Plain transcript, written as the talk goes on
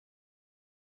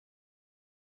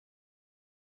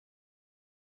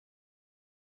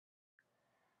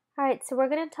All right, so we're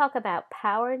going to talk about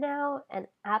power now and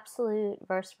absolute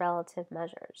versus relative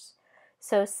measures.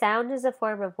 So sound is a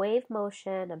form of wave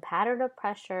motion, a pattern of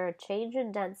pressure, a change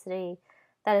in density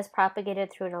that is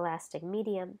propagated through an elastic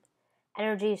medium.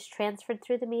 Energy is transferred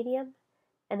through the medium,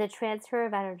 and the transfer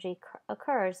of energy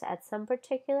occurs at some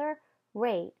particular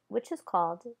rate, which is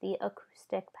called the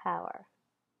acoustic power.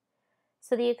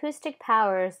 So the acoustic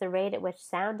power is the rate at which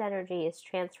sound energy is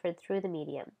transferred through the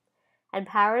medium, and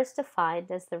power is defined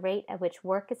as the rate at which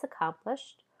work is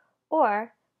accomplished,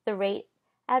 or the rate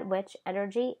at which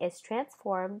energy is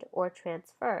transformed or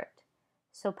transferred.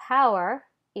 So power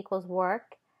equals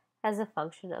work as a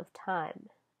function of time,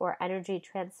 or energy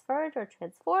transferred or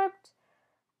transformed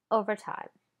over time.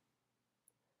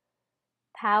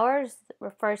 Power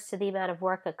refers to the amount of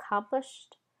work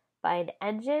accomplished by an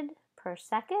engine per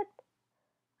second.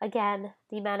 Again,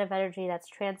 the amount of energy that's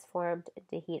transformed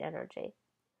into heat energy.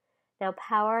 Now,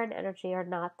 power and energy are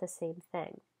not the same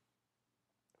thing.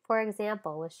 For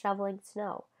example, with shoveling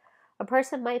snow, a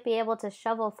person might be able to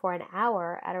shovel for an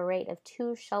hour at a rate of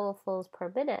 2 shovelfuls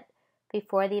per minute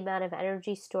before the amount of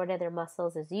energy stored in their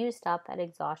muscles is used up and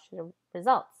exhaustion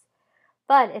results.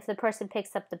 But if the person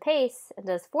picks up the pace and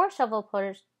does 4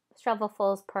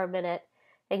 shovelfuls per minute,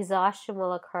 exhaustion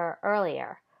will occur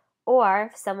earlier. Or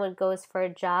if someone goes for a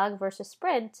jog versus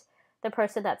sprint, the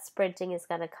person that's sprinting is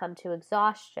going to come to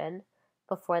exhaustion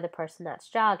before the person that's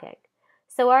jogging.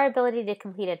 So our ability to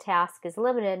complete a task is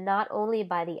limited not only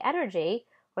by the energy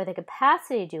or the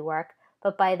capacity to do work,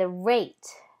 but by the rate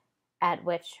at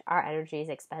which our energy is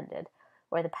expended,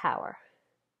 or the power.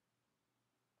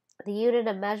 The unit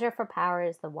of measure for power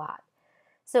is the watt.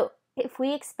 So if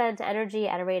we expend energy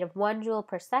at a rate of 1 joule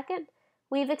per second,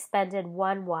 we've expended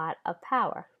 1 watt of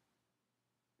power.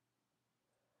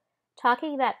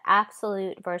 Talking about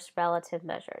absolute versus relative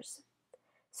measures.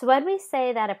 So when we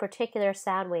say that a particular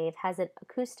sound wave has an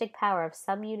acoustic power of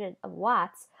some unit of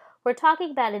watts, we're talking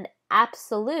about an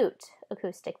absolute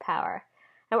acoustic power.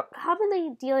 And we're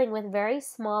commonly dealing with very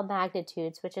small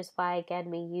magnitudes, which is why,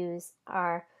 again, we use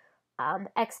our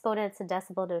exponents and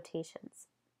decimal notations.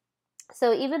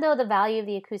 So even though the value of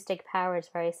the acoustic power is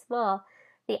very small,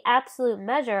 the absolute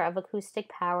measure of acoustic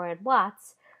power in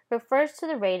watts refers to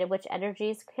the rate at which energy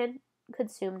is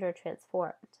consumed or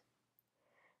transformed.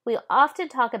 We often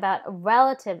talk about a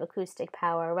relative acoustic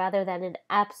power rather than an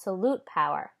absolute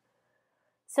power.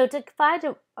 So to find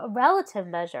a relative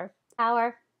measure,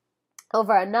 power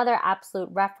over another absolute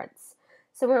reference.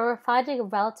 So when we're finding a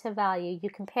relative value, you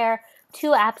compare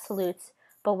 2 absolutes,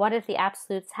 but one of the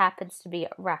absolutes happens to be a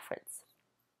reference.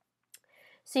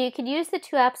 So you can use the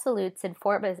 2 absolutes and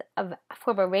form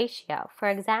a ratio. For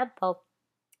example,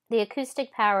 the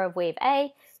acoustic power of wave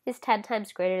A is 10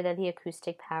 times greater than the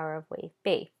acoustic power of wave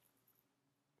B.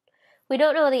 We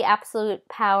don't know the absolute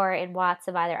power in watts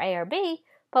of either A or B,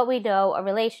 but we know a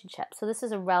relationship. So this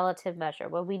is a relative measure.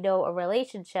 When we know a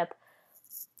relationship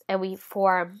and we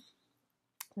form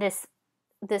this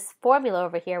formula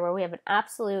over here where we have an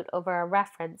absolute over a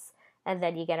reference, and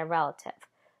then you get a relative.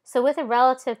 So with a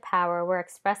relative power, we're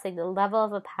expressing the level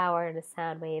of a power in a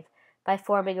sound wave by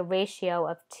forming a ratio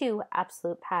of 2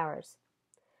 absolute powers.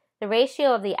 The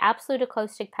ratio of the absolute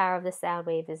acoustic power of the sound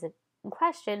wave in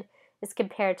question is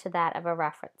compared to that of a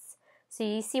reference. So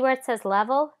you see where it says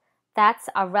level? That's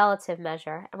a relative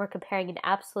measure, and we're comparing an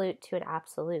absolute to an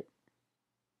absolute.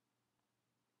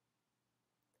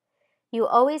 You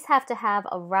always have to have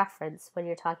a reference when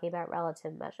you're talking about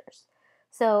relative measures.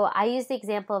 So I use the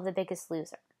example of The Biggest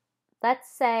Loser. Let's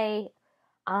say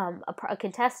a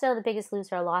contestant on The Biggest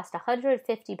Loser lost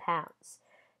 150 pounds.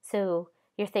 So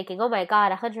you're thinking, oh my God,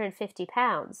 150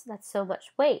 pounds, that's so much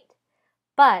weight.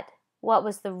 But what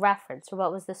was the reference, or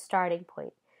what was the starting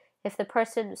point? If the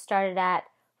person started at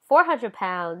 400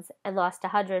 pounds and lost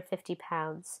 150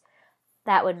 pounds,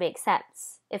 that would make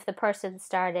sense. If the person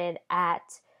started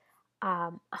at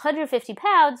 150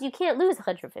 pounds, you can't lose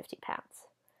 150 pounds.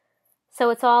 So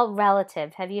it's all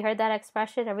relative. Have you heard that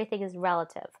expression? Everything is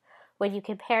relative. When you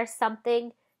compare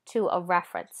something to a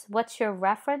reference, what's your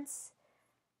reference?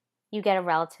 You get a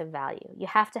relative value. You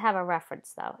have to have a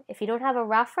reference, though. If you don't have a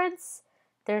reference,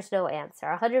 there's no answer.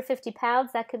 150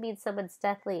 pounds, that could mean someone's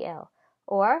deathly ill.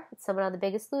 Or someone on The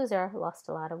Biggest Loser lost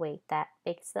a lot of weight. That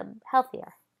makes them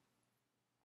healthier.